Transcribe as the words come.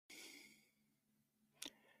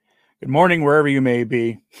Good morning, wherever you may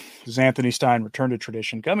be. This is Anthony Stein, Return to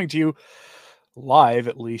Tradition, coming to you live,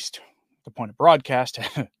 at least at the point of broadcast,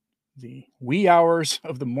 the wee hours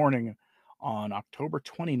of the morning on October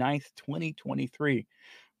 29th, 2023.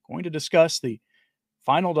 Going to discuss the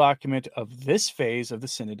final document of this phase of the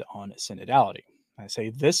Synod on synodality. I say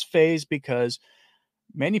this phase because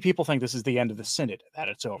many people think this is the end of the Synod, that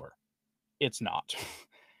it's over. It's not.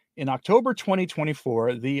 In October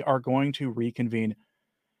 2024, they are going to reconvene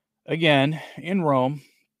again in Rome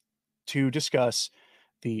to discuss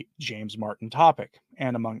the James Martin topic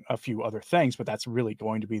and among a few other things, but that's really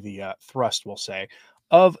going to be the thrust, we'll say,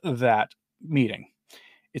 of that meeting.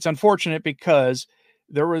 It's unfortunate because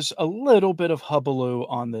there was a little bit of hullabaloo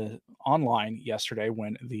on the online yesterday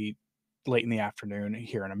when late in the afternoon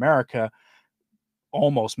here in America,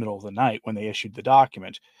 almost middle of the night when they issued the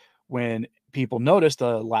document, when people noticed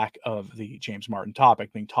the lack of the James Martin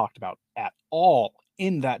topic being talked about at all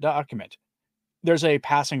in that document. There's a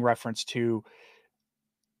passing reference to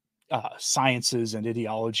sciences and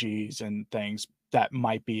ideologies and things that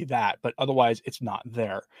might be that, but otherwise it's not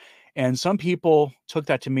there. And some people took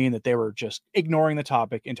that to mean that they were just ignoring the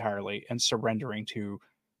topic entirely and surrendering to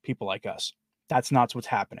people like us. That's not what's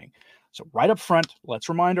happening. So right up front, let's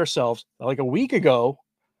remind ourselves that like a week ago,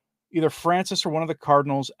 either Francis or one of the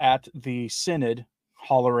cardinals at the Synod,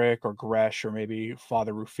 Hollerich or Gresh or maybe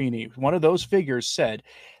Father Ruffini, one of those figures said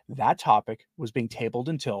that topic was being tabled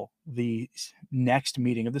until the next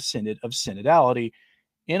meeting of the Synod of Synodality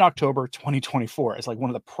in October 2024. It's like one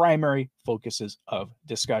of the primary focuses of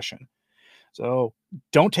discussion. So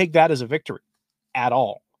don't take that as a victory at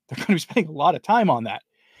all. They're going to be spending a lot of time on that.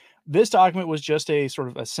 This document was just a sort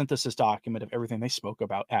of a synthesis document of everything they spoke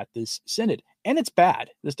about at this Synod. And it's bad.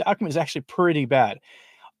 This document is actually pretty bad.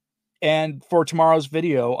 And for tomorrow's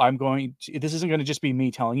video, this isn't going to just be me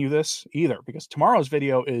telling you this either, because tomorrow's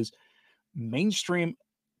video is mainstream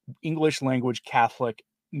English language Catholic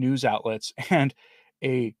news outlets and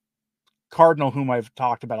a cardinal whom I've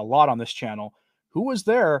talked about a lot on this channel, who was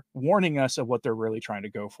there warning us of what they're really trying to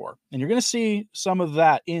go for. And you're going to see some of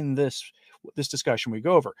that in this discussion we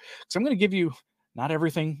go over. So I'm going to give you not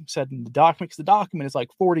everything said in the document, because the document is like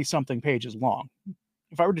 40 something pages long.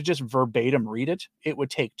 If I were to just verbatim read it, it would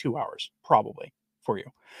take 2 hours probably for you.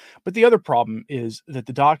 But the other problem is that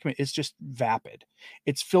the document is just vapid.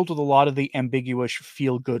 It's filled with a lot of the ambiguous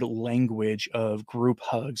feel-good language of group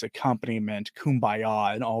hugs, accompaniment,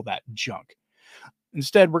 kumbaya, and all that junk.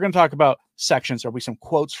 Instead, we're going to talk about sections. There'll be some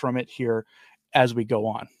quotes from it here as we go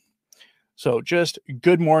on. So just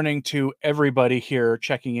good morning to everybody here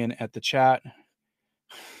checking in at the chat.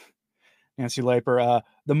 Nancy Laper,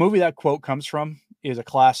 the movie that quote comes from is a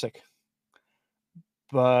classic,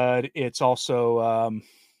 but it's also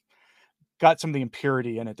got some of the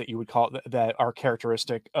impurity in it that you would call that are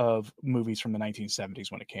characteristic of movies from the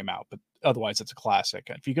 1970s when it came out. But otherwise, it's a classic.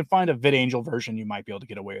 If you can find a VidAngel version, you might be able to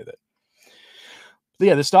get away with it. But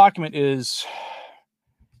yeah, this document it's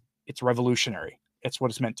revolutionary. It's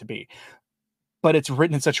what it's meant to be. But it's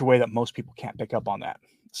written in such a way that most people can't pick up on that.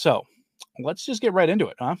 So let's just get right into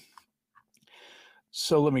it, huh?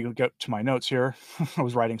 So let me get to my notes here. I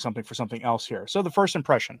was writing something for something else here. So the first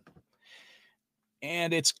impression.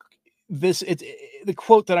 And it's the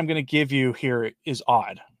quote that I'm going to give you here is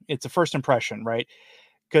odd. It's a first impression, right?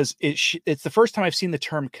 Because it's the first time I've seen the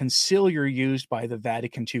term conciliar used by the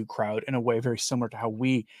Vatican II crowd in a way very similar to how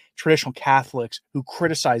we traditional Catholics who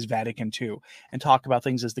criticize Vatican II and talk about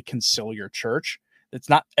things as the conciliar church. It's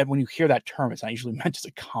not, when you hear that term, it's not usually meant as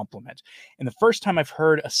a compliment. And the first time I've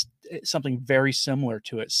heard something very similar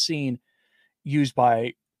to it seen used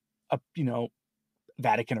by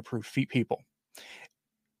Vatican approved people.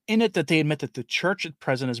 In it, that they admit that the church at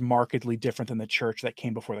present is markedly different than the church that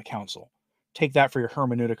came before the council. Take that for your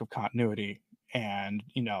hermeneutic of continuity and,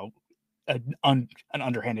 an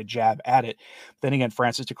underhanded jab at it. Then again,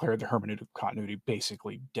 Francis declared the hermeneutic of continuity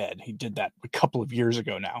basically dead. He did that a couple of years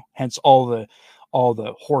ago now. Hence all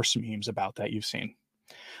the horse memes about that you've seen.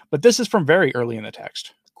 But this is from very early in the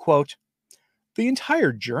text. Quote, "The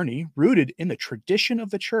entire journey, rooted in the tradition of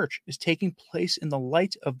the church, is taking place in the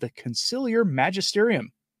light of the conciliar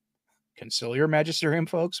magisterium." Conciliar magisterium,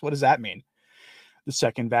 folks? What does that mean? The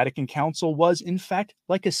Second Vatican Council was, in fact,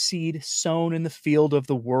 like a seed sown in the field of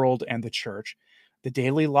the world and the church. The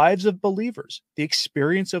daily lives of believers, the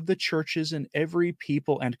experience of the churches in every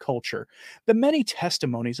people and culture, the many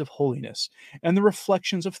testimonies of holiness, and the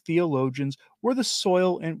reflections of theologians were the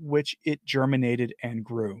soil in which it germinated and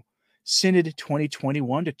grew. Synod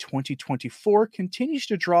 2021 to 2024 continues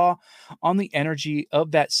to draw on the energy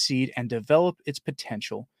of that seed and develop its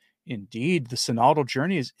potential. Indeed, the synodal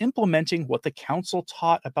journey is implementing what the council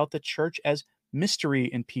taught about the church as mystery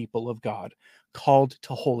and people of God, called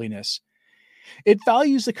to holiness. It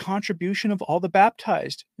values the contribution of all the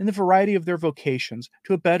baptized in the variety of their vocations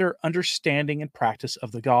to a better understanding and practice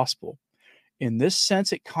of the gospel. In this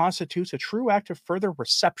sense, it constitutes a true act of further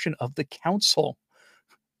reception of the council,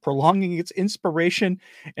 prolonging its inspiration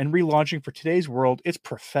and relaunching for today's world its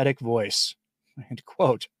prophetic voice. End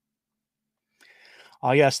quote.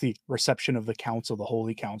 Ah, yes, the reception of the council, the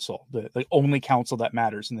Holy Council, the only council that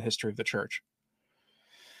matters in the history of the church.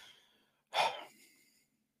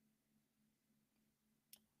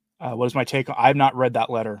 What is my take? I've not read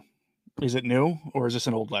that letter. Is it new or is this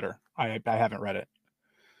an old letter? I haven't read it.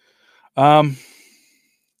 Mark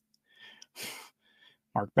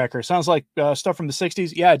Becker sounds like stuff from the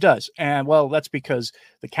 60s. Yeah, it does. And well, that's because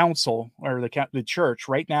the council or the church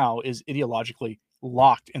right now is ideologically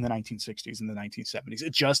locked in the 1960s and the 1970s.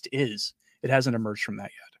 It just is. It hasn't emerged from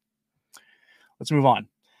that yet. Let's move on.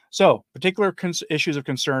 So, particular issues of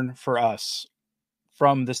concern for us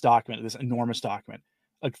from this document, this enormous document.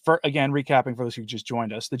 Again, recapping for those who just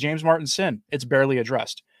joined us, the James Martin sin, it's barely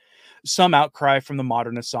addressed. Some outcry from the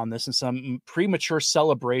modernists on this and some premature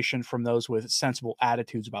celebration from those with sensible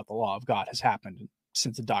attitudes about the law of God has happened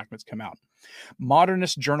since the documents come out.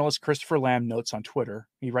 Modernist journalist Christopher Lamb notes on Twitter,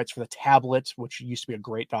 he writes for The Tablet, which used to be a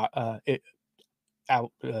great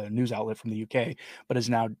news outlet from the UK, but is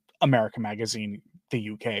now America Magazine,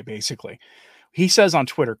 the UK, basically. He says on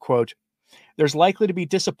Twitter, quote, "There's likely to be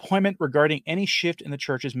disappointment regarding any shift in the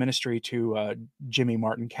church's ministry to Jimmy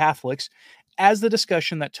Martin Catholics, as the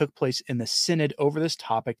discussion that took place in the Synod over this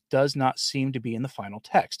topic does not seem to be in the final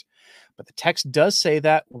text. But the text does say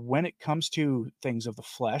that when it comes to things of the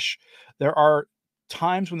flesh, there are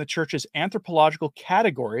times when the church's anthropological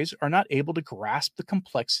categories are not able to grasp the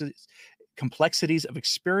complexities of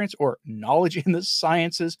experience or knowledge in the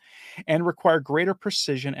sciences and require greater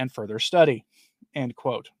precision and further study." End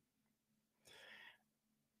quote.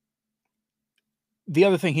 The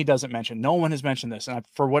other thing he doesn't mention, no one has mentioned this, and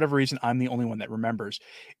for whatever reason, I'm the only one that remembers,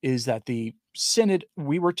 is that the Synod,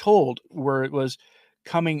 we were told, where it was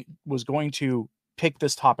going to pick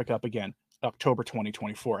this topic up again, October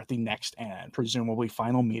 2024, at the next and presumably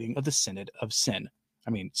final meeting of the Synod of Sin.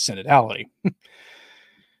 I mean, synodality.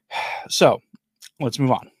 So, let's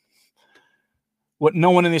move on. What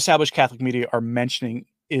no one in the established Catholic media are mentioning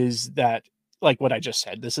is that, like what I just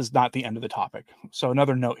said, this is not the end of the topic. So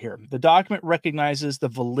another note here. The document recognizes the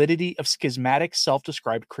validity of schismatic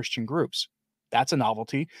self-described Christian groups. That's a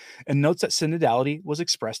novelty, and notes that synodality was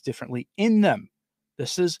expressed differently in them.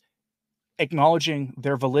 This is acknowledging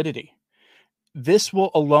their validity. This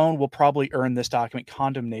will probably earn this document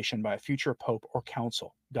condemnation by a future pope or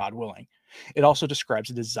council, God willing. It also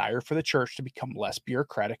describes a desire for the church to become less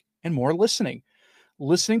bureaucratic and more listening.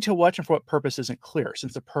 Listening to what and for what purpose isn't clear,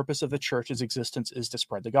 since the purpose of the church's existence is to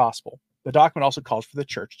spread the gospel. The document also calls for the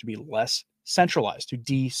church to be less centralized, to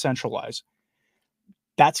decentralize.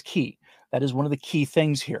 That's key. That is one of the key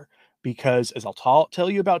things here, because as I'll tell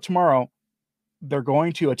you about tomorrow, they're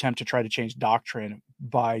going to attempt to try to change doctrine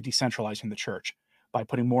by decentralizing the church, by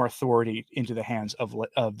putting more authority into the hands of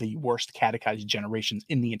the worst catechized generations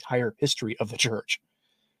in the entire history of the church.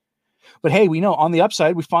 But hey, we know on the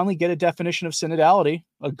upside, we finally get a definition of synodality,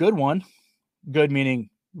 a good one. Good meaning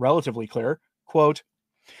relatively clear. Quote,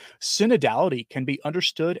 "Synodality can be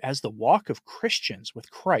understood as the walk of Christians with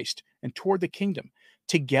Christ and toward the kingdom,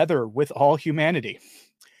 together with all humanity.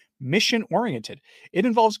 Mission-oriented, it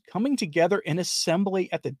involves coming together in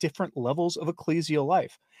assembly at the different levels of ecclesial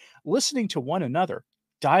life, listening to one another,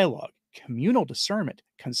 dialogue, communal discernment,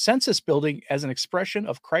 consensus building as an expression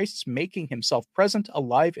of Christ's making himself present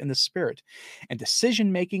alive in the spirit, and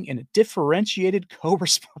decision making in a differentiated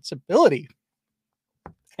co-responsibility."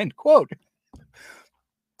 End quote.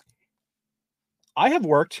 I have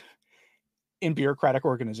worked in bureaucratic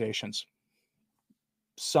organizations.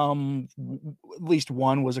 At least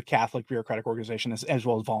one was a Catholic bureaucratic organization, as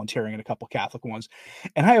well as volunteering in a couple Catholic ones.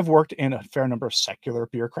 And I have worked in a fair number of secular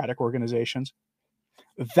bureaucratic organizations.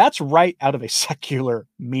 That's right out of a secular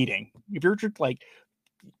meeting. If you're like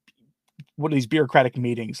one of these bureaucratic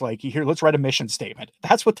meetings, like here, let's write a mission statement.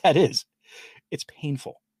 That's what that is. It's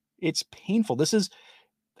painful. It's painful.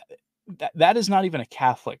 That is not even a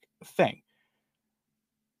Catholic thing.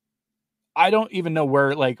 I don't even know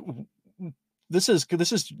where, like, this is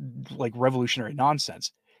like revolutionary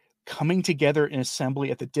nonsense. Coming together in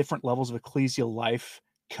assembly at the different levels of ecclesial life,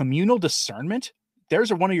 communal discernment.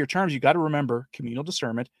 There's one of your terms you got to remember: communal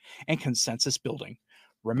discernment and consensus building.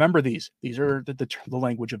 Remember these. These are the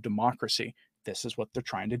language of democracy. This is what they're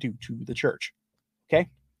trying to do to the church. Okay?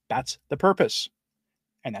 That's the purpose.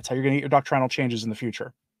 And that's how you're going to get your doctrinal changes in the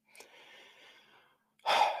future.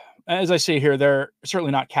 As I say here, they're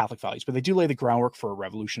certainly not Catholic values, but they do lay the groundwork for a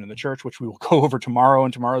revolution in the church, which we will go over tomorrow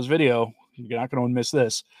in tomorrow's video. You're not going to miss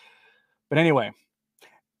this. But anyway,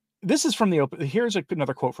 this is from the open. Here's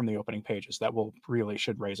another quote from the opening pages that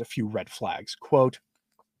should raise a few red flags. Quote,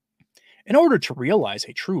 "In order to realize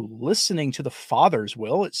a true listening to the Father's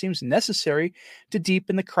will, it seems necessary to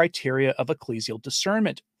deepen the criteria of ecclesial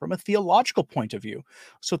discernment from a theological point of view,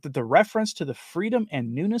 so that the reference to the freedom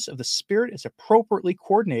and newness of the Spirit is appropriately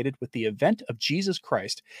coordinated with the event of Jesus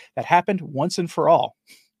Christ that happened once and for all."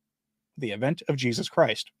 The event of Jesus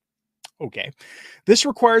Christ. Okay. This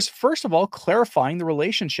requires, first of all, clarifying the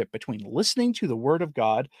relationship between listening to the Word of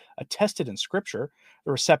God attested in Scripture,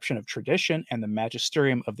 the reception of tradition and the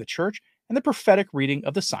magisterium of the Church, and the prophetic reading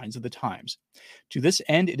of the signs of the times. To this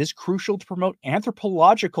end, it is crucial to promote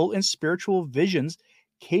anthropological and spiritual visions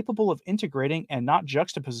capable of integrating and not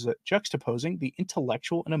juxtaposing the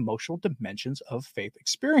intellectual and emotional dimensions of faith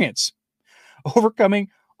experience,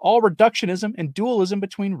 overcoming all reductionism and dualism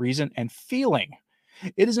between reason and feeling.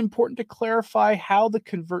 It is important to clarify how the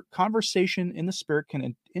conversation in the Spirit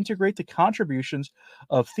can integrate the contributions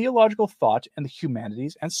of theological thought and the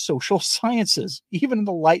humanities and social sciences, even in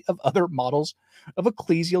the light of other models of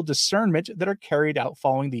ecclesial discernment that are carried out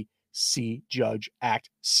following the see, judge, act,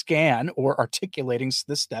 scan, or articulating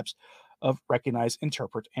the steps of recognize,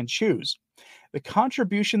 interpret, and choose. The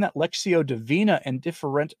contribution that Lectio Divina and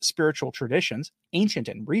different spiritual traditions, ancient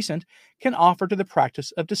and recent, can offer to the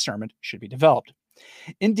practice of discernment should be developed.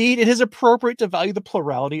 Indeed, it is appropriate to value the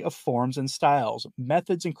plurality of forms and styles,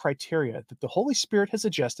 methods and criteria that the Holy Spirit has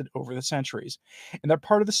suggested over the centuries, and they're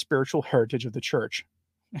part of the spiritual heritage of the Church.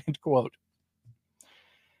 End quote.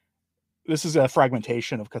 This is a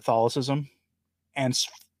fragmentation of Catholicism and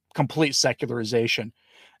complete secularization.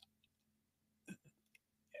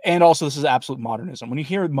 And also, this is absolute modernism. When you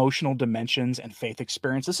hear emotional dimensions and faith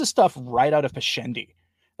experience, this is stuff right out of Pascendi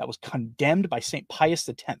that was condemned by St. Pius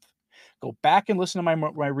X. Go back and listen to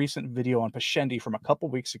my recent video on Pascendi from a couple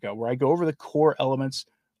weeks ago, where I go over the core elements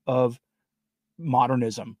of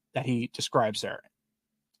modernism that he describes there.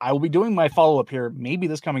 I will be doing my follow-up here maybe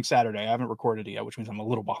this coming Saturday. I haven't recorded it yet, which means I'm a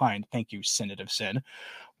little behind. Thank you, Synod of Sin.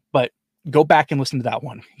 But go back and listen to that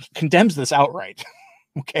one. He condemns this outright.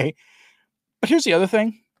 Okay? But here's the other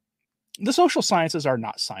thing. The social sciences are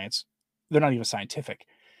not science. They're not even scientific.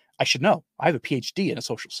 I should know. I have a PhD in a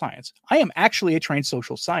social science. I am actually a trained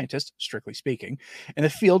social scientist, strictly speaking, in the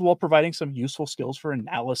field while providing some useful skills for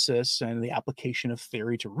analysis and the application of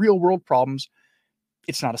theory to real-world problems.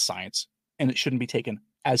 It's not a science, and it shouldn't be taken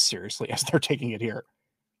as seriously as they're taking it here.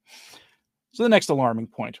 So the next alarming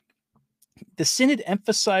point. The Synod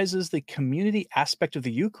emphasizes the community aspect of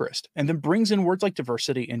the Eucharist and then brings in words like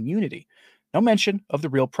diversity and unity. No mention of the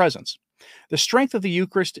real presence. The strength of the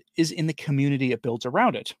Eucharist is in the community it builds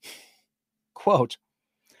around it. Quote,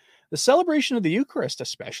 "The celebration of the Eucharist,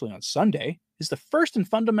 especially on Sunday, is the first and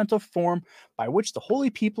fundamental form by which the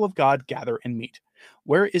holy people of God gather and meet.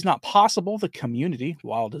 Where it is not possible, the community,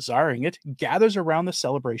 while desiring it, gathers around the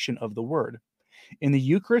celebration of the Word. In the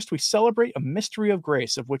Eucharist, we celebrate a mystery of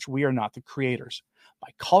grace of which we are not the creators. By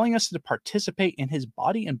calling us to participate in his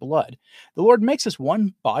body and blood, the Lord makes us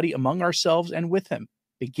one body among ourselves and with him.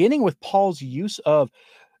 Beginning with Paul's use of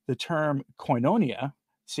the term koinonia,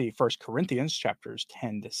 see 1 Corinthians chapter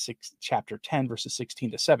 10, verses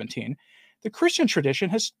 16 to 17, the Christian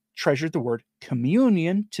tradition has treasured the word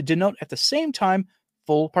communion to denote at the same time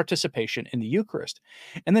full participation in the Eucharist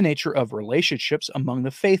and the nature of relationships among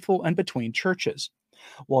the faithful and between churches.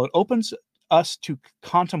 While it opens us to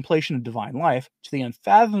contemplation of divine life, to the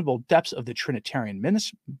unfathomable depths of the Trinitarian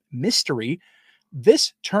mystery,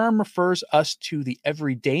 this term refers us to the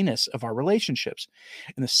everydayness of our relationships,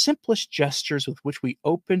 and the simplest gestures with which we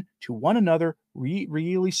open to one another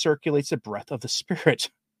really circulates the breath of the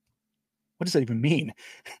Spirit." What does that even mean?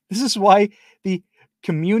 This is why the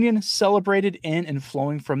communion celebrated in and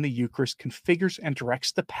flowing from the Eucharist configures and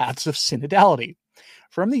directs the paths of synodality.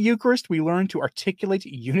 From the Eucharist, we learn to articulate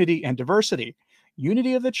unity and diversity,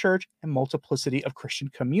 unity of the church and multiplicity of Christian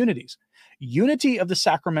communities, unity of the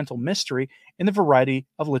sacramental mystery in the variety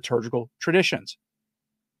of liturgical traditions.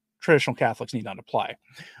 Traditional Catholics need not apply.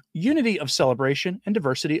 Unity of celebration and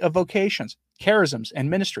diversity of vocations, charisms, and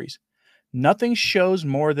ministries. Nothing shows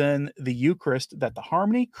more than the Eucharist that the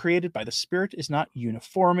harmony created by the Spirit is not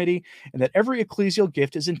uniformity, and that every ecclesial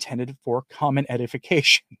gift is intended for common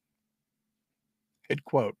edification. Good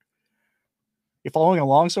quote. You following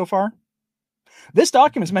along so far? This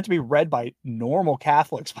document is meant to be read by normal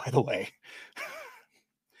Catholics, by the way.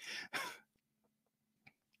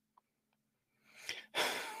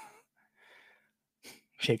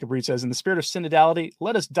 Jacob Reed says, in the spirit of synodality,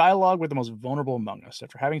 let us dialogue with the most vulnerable among us.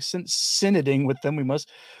 After having synoding with them, we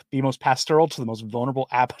must be most pastoral to the most vulnerable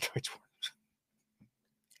appetites.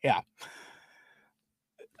 Yeah.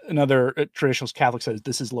 Another traditionalist Catholic says,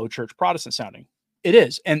 this is low church Protestant sounding. It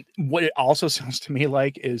is. And what it also sounds to me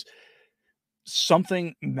like is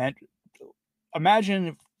something meant,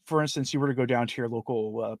 imagine, for instance, you were to go down to your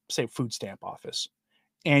local, say, food stamp office.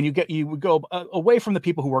 And you would go away from the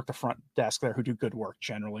people who work the front desk there, who do good work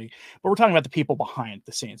generally. But we're talking about the people behind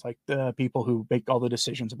the scenes, like the people who make all the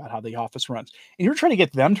decisions about how the office runs. And you're trying to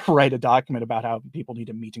get them to write a document about how people need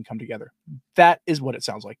to meet and come together. That is what it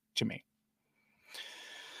sounds like to me.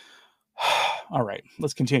 All right,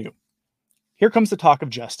 let's continue. Here comes the talk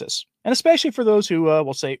of justice, and especially for those who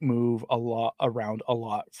will say move around a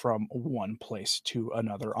lot from one place to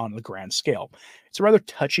another on the grand scale. It's a rather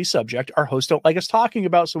touchy subject our hosts don't like us talking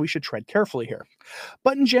about, so we should tread carefully here.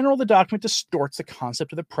 But in general, the document distorts the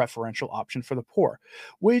concept of the preferential option for the poor,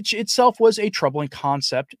 which itself was a troubling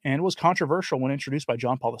concept and was controversial when introduced by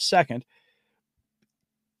John Paul II.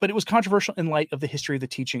 But it was controversial in light of the history of the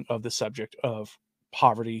teaching of the subject of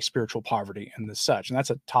poverty, spiritual poverty, and the such. And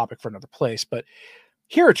that's a topic for another place. But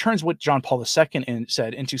here it turns what John Paul II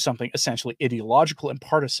said into something essentially ideological and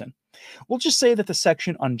partisan. We'll just say that the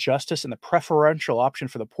section on justice and the preferential option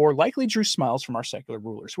for the poor likely drew smiles from our secular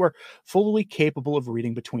rulers, who are fully capable of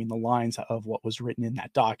reading between the lines of what was written in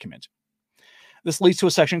that document. This leads to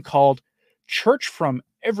a section called Church from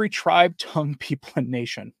Every Tribe, Tongue, People, and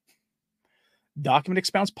Nation. Document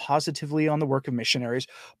expounds positively on the work of missionaries,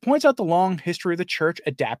 points out the long history of the church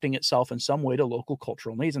adapting itself in some way to local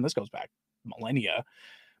cultural needs, and this goes back millennia,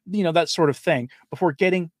 that sort of thing, before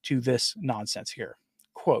getting to this nonsense here.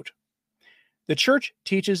 Quote, the church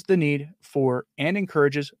teaches the need for and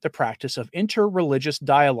encourages the practice of interreligious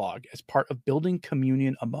dialogue as part of building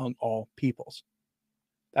communion among all peoples.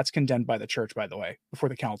 That's condemned by the church, by the way, before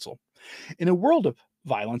the council. In a world of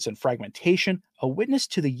violence and fragmentation, a witness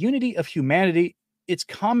to the unity of humanity, its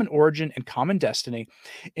common origin and common destiny,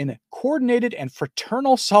 in a coordinated and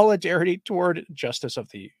fraternal solidarity toward justice of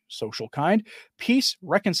the social kind, peace,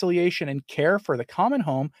 reconciliation, and care for the common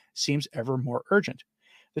home seems ever more urgent.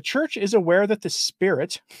 The church is aware that the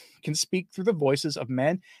Spirit can speak through the voices of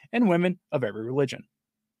men and women of every religion.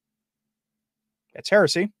 That's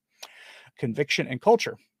heresy. Conviction and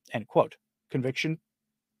culture, end quote. Conviction,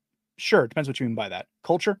 sure, depends what you mean by that.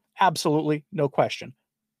 Culture, absolutely, no question.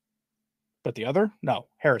 But the other, no,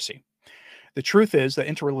 heresy. The truth is that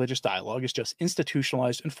interreligious dialogue is just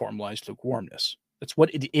institutionalized and formalized lukewarmness. That's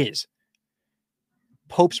what it is.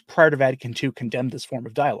 Popes prior to Vatican II condemned this form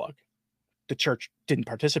of dialogue. The church didn't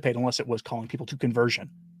participate unless it was calling people to conversion.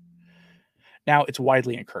 Now it's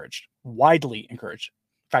widely encouraged. Widely encouraged.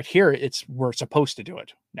 In fact, here we're supposed to do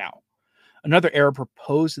it now. Another error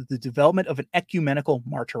proposed the development of an ecumenical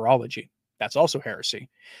martyrology. That's also heresy.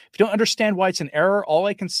 If you don't understand why it's an error, all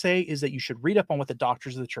I can say is that you should read up on what the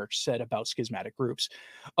doctors of the church said about schismatic groups,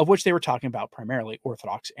 of which they were talking about primarily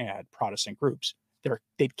Orthodox and Protestant groups.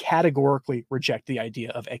 They'd categorically reject the idea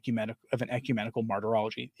of an ecumenical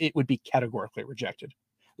martyrology. It would be categorically rejected.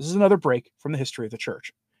 This is another break from the history of the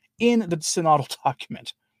church in the synodal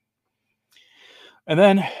document. And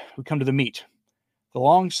then we come to the meat. The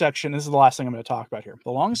long section, this is the last thing I'm going to talk about here.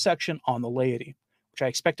 The long section on the laity, which I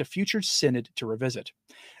expect a future synod to revisit.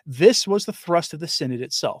 This was the thrust of the synod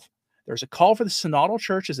itself. There's a call for the synodal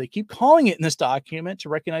church, as they keep calling it in this document, to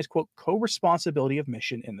recognize, quote, co-responsibility of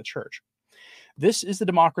mission in the church. This is the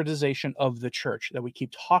democratization of the church that we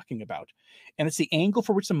keep talking about. And it's the angle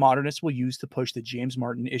for which the modernists will use to push the James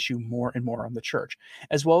Martin issue more and more on the church,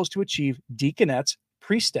 as well as to achieve deaconettes,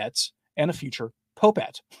 priestettes, and a future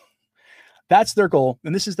popette. That's their goal,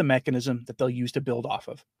 and this is the mechanism that they'll use to build off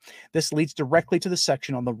of. This leads directly to the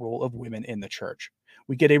section on the role of women in the church.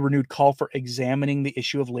 We get a renewed call for examining the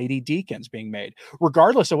issue of lady deacons being made,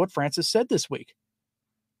 regardless of what Francis said this week.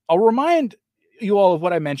 I'll remind you all of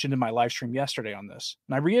what I mentioned in my live stream yesterday on this,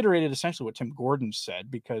 and I reiterated essentially what Tim Gordon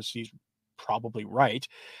said, because he's probably right.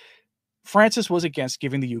 Francis was against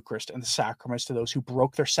giving the Eucharist and the sacraments to those who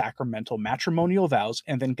broke their sacramental matrimonial vows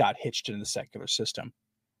and then got hitched in the secular system.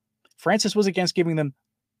 Francis was against giving them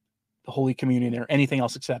the Holy Communion or anything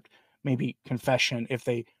else except maybe confession, if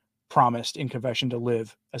they promised in confession to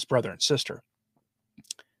live as brother and sister.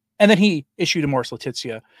 And then he issued Amoris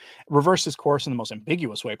Laetitia, reversed his course in the most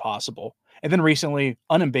ambiguous way possible, and then recently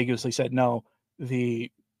unambiguously said, no,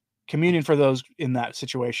 the communion for those in that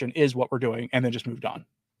situation is what we're doing, and then just moved on.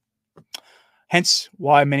 Hence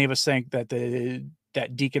why many of us think that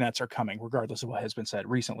that deaconettes are coming, regardless of what has been said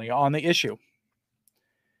recently on the issue.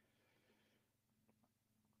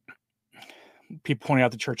 people pointing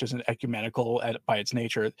out the church isn't ecumenical by its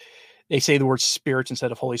nature. They say the word spirit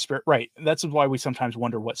instead of Holy Spirit. Right. That's why we sometimes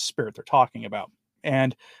wonder what spirit they're talking about.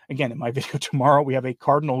 And again, in my video tomorrow, we have a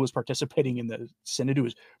cardinal who is participating in the synod who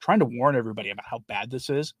is trying to warn everybody about how bad this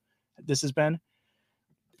has been.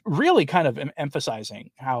 Really kind of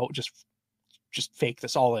emphasizing how just fake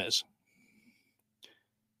this all is.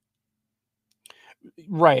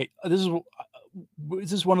 Right. This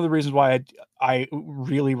is one of the reasons why I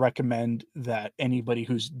really recommend that anybody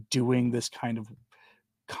who's doing this kind of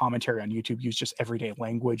commentary on YouTube use just everyday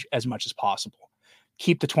language as much as possible.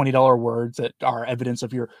 Keep the $20 words that are evidence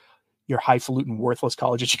of your highfalutin, worthless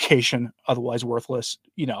college education, otherwise worthless,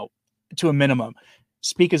 to a minimum.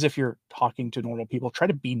 Speak as if you're talking to normal people. Try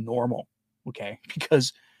to be normal, okay?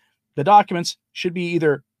 Because the documents should be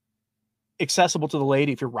either accessible to the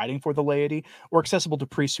laity if you're writing for the laity, or accessible to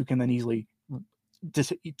priests who can then easily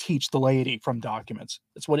teach the laity from documents.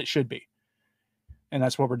 That's what it should be. And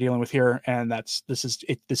that's what we're dealing with here. And this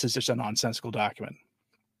is just a nonsensical document.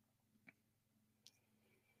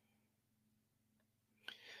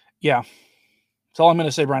 Yeah. That's all I'm going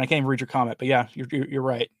to say, Brian. I can't even read your comment, but yeah, you're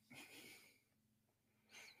right.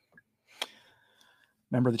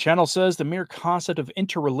 Member of the channel says the mere concept of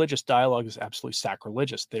interreligious dialogue is absolutely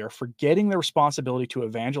sacrilegious. They are forgetting their responsibility to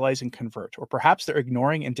evangelize and convert, or perhaps they're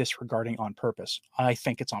ignoring and disregarding on purpose. I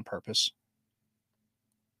think it's on purpose.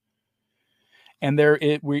 And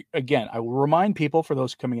I will remind people, for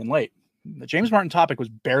those coming in late, the James Martin topic was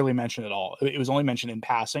barely mentioned at all. It was only mentioned in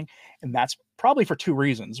passing, and that's probably for two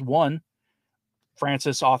reasons. One,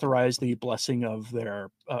 Francis authorized the blessing of their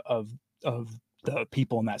of the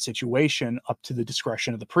people in that situation up to the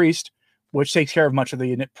discretion of the priest, which takes care of much of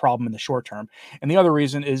the problem in the short term. And the other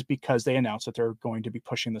reason is because they announced that they're going to be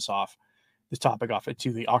pushing this topic off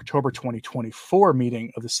to the October 2024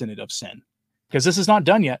 meeting of the Synod of Sin. Because this is not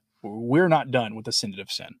done yet. We're not done with the Synod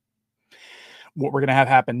of Sin. What we're going to have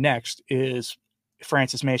happen next is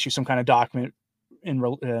Francis may issue some kind of document in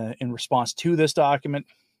response to this document.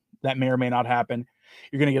 That may or may not happen.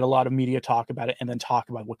 You're going to get a lot of media talk about it and then talk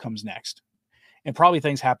about what comes next. And probably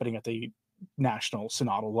things happening at the national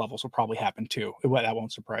synodal levels will probably happen too. That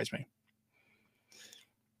won't surprise me.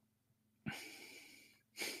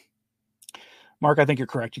 Mark, I think you're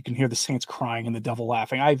correct. You can hear the saints crying and the devil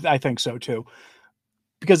laughing. I think so too.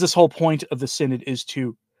 Because this whole point of the synod is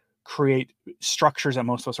to create structures that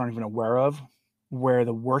most of us aren't even aware of, where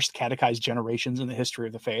the worst catechized generations in the history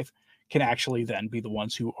of the faith can actually then be the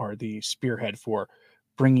ones who are the spearhead for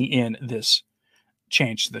bringing in this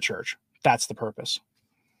change to the church. That's the purpose.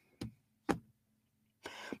 But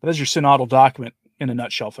that's your synodal document in a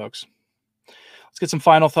nutshell, folks. Let's get some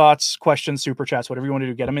final thoughts, questions, super chats, whatever you want to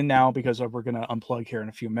do. Get them in now, because we're going to unplug here in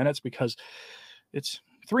a few minutes, because it's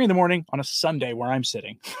 3 a.m. on a Sunday where I'm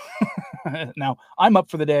sitting. Now, I'm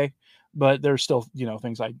up for the day, but there's still,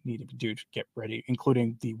 things I need to do to get ready,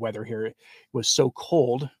 including the weather here. It was so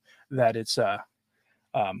cold that it's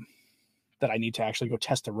that I need to actually go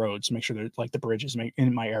test the roads, make sure they're like the bridges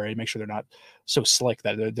in my area, make sure they're not so slick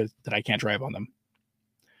that I can't drive on them.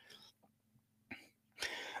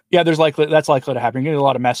 Yeah, that's likely to happen. You're going to get a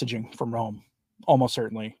lot of messaging from Rome, almost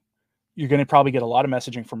certainly. You're going to probably get a lot of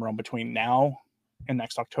messaging from Rome between now and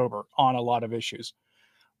next October on a lot of issues.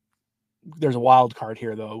 There's a wild card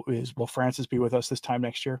here, though, is will Francis be with us this time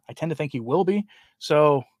next year? I tend to think he will be.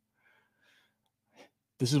 So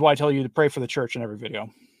this is why I tell you to pray for the church in every video.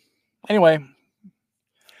 Anyway,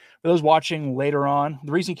 for those watching later on,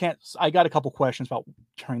 the reason you can't, I got a couple questions about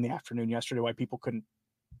during the afternoon yesterday why people couldn't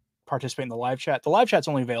participate in the live chat. The live chat's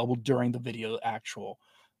only available during the video actual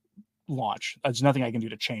launch. There's nothing I can do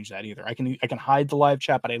to change that either. I can hide the live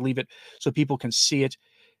chat, but I leave it so people can see it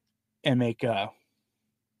and make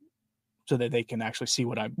so that they can actually see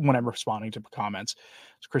when I'm responding to comments.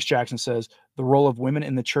 So Chris Jackson says the role of women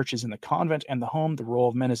in the church is in the convent and the home. The role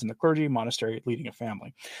of men is in the clergy, monastery, leading a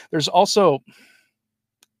family. There's also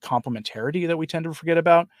complementarity that we tend to forget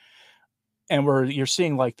about. And you're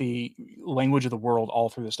seeing like the language of the world all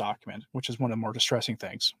through this document, which is one of the more distressing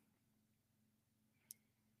things.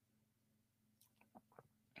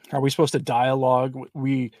 Are we supposed to dialogue?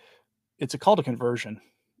 It's a call to conversion.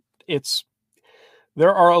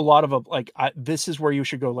 There are a lot of this is where you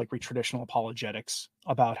should go read traditional apologetics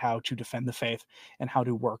about how to defend the faith and how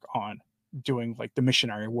to work on doing the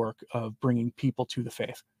missionary work of bringing people to the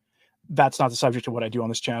faith. That's not the subject of what I do on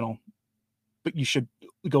this channel, but you should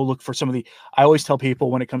go look for I always tell people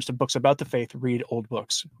when it comes to books about the faith, read old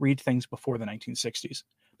books, read things before the 1960s,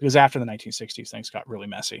 because after the 1960s, things got really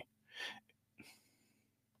messy.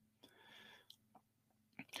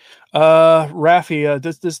 Rafi,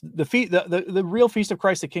 the real Feast of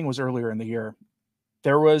Christ the King was earlier in the year.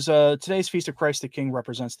 there was today's Feast of Christ the King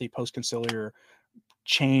represents the post-conciliar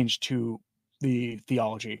change to the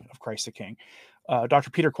theology of Christ the King. Dr.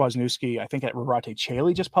 Peter Kwasniewski, I think at Rorate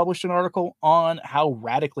Caeli, just published an article on how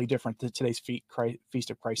radically different today's Feast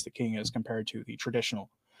of Christ the King is compared to the traditional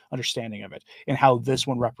understanding of it, and how this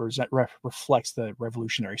one reflects the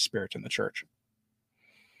revolutionary spirit in the church.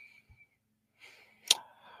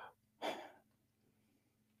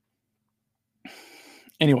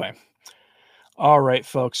 Anyway, all right,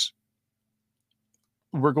 folks.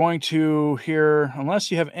 We're going to hear,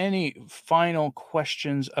 unless you have any final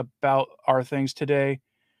questions about our things today,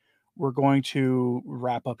 we're going to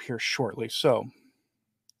wrap up here shortly. So,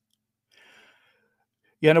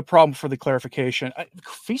 yeah, no problem for the clarification.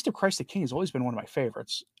 Feast of Christ the King has always been one of my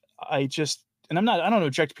favorites. I don't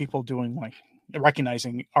object to people doing like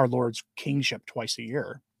recognizing our Lord's kingship twice a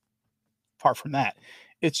year. Apart from that,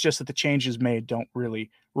 it's just that the changes made don't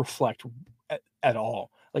really reflect at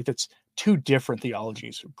all. Like, that's two different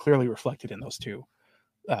theologies clearly reflected in those two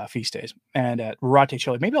feast days. And at Rorate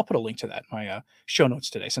Caeli, maybe I'll put a link to that in my show notes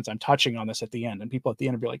today, since I'm touching on this at the end, and people at the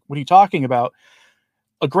end will be like, what are you talking about?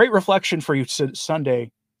 A great reflection for you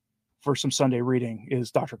Sunday, for some Sunday reading,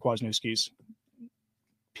 is Dr. Kwasniewski's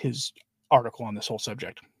his article on this whole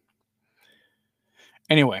subject.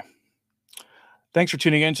 Anyway, thanks for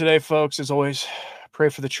tuning in today, folks. As always, pray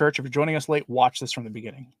for the church. If you're joining us late, watch this from the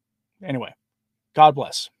beginning. Anyway, God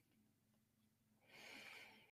bless.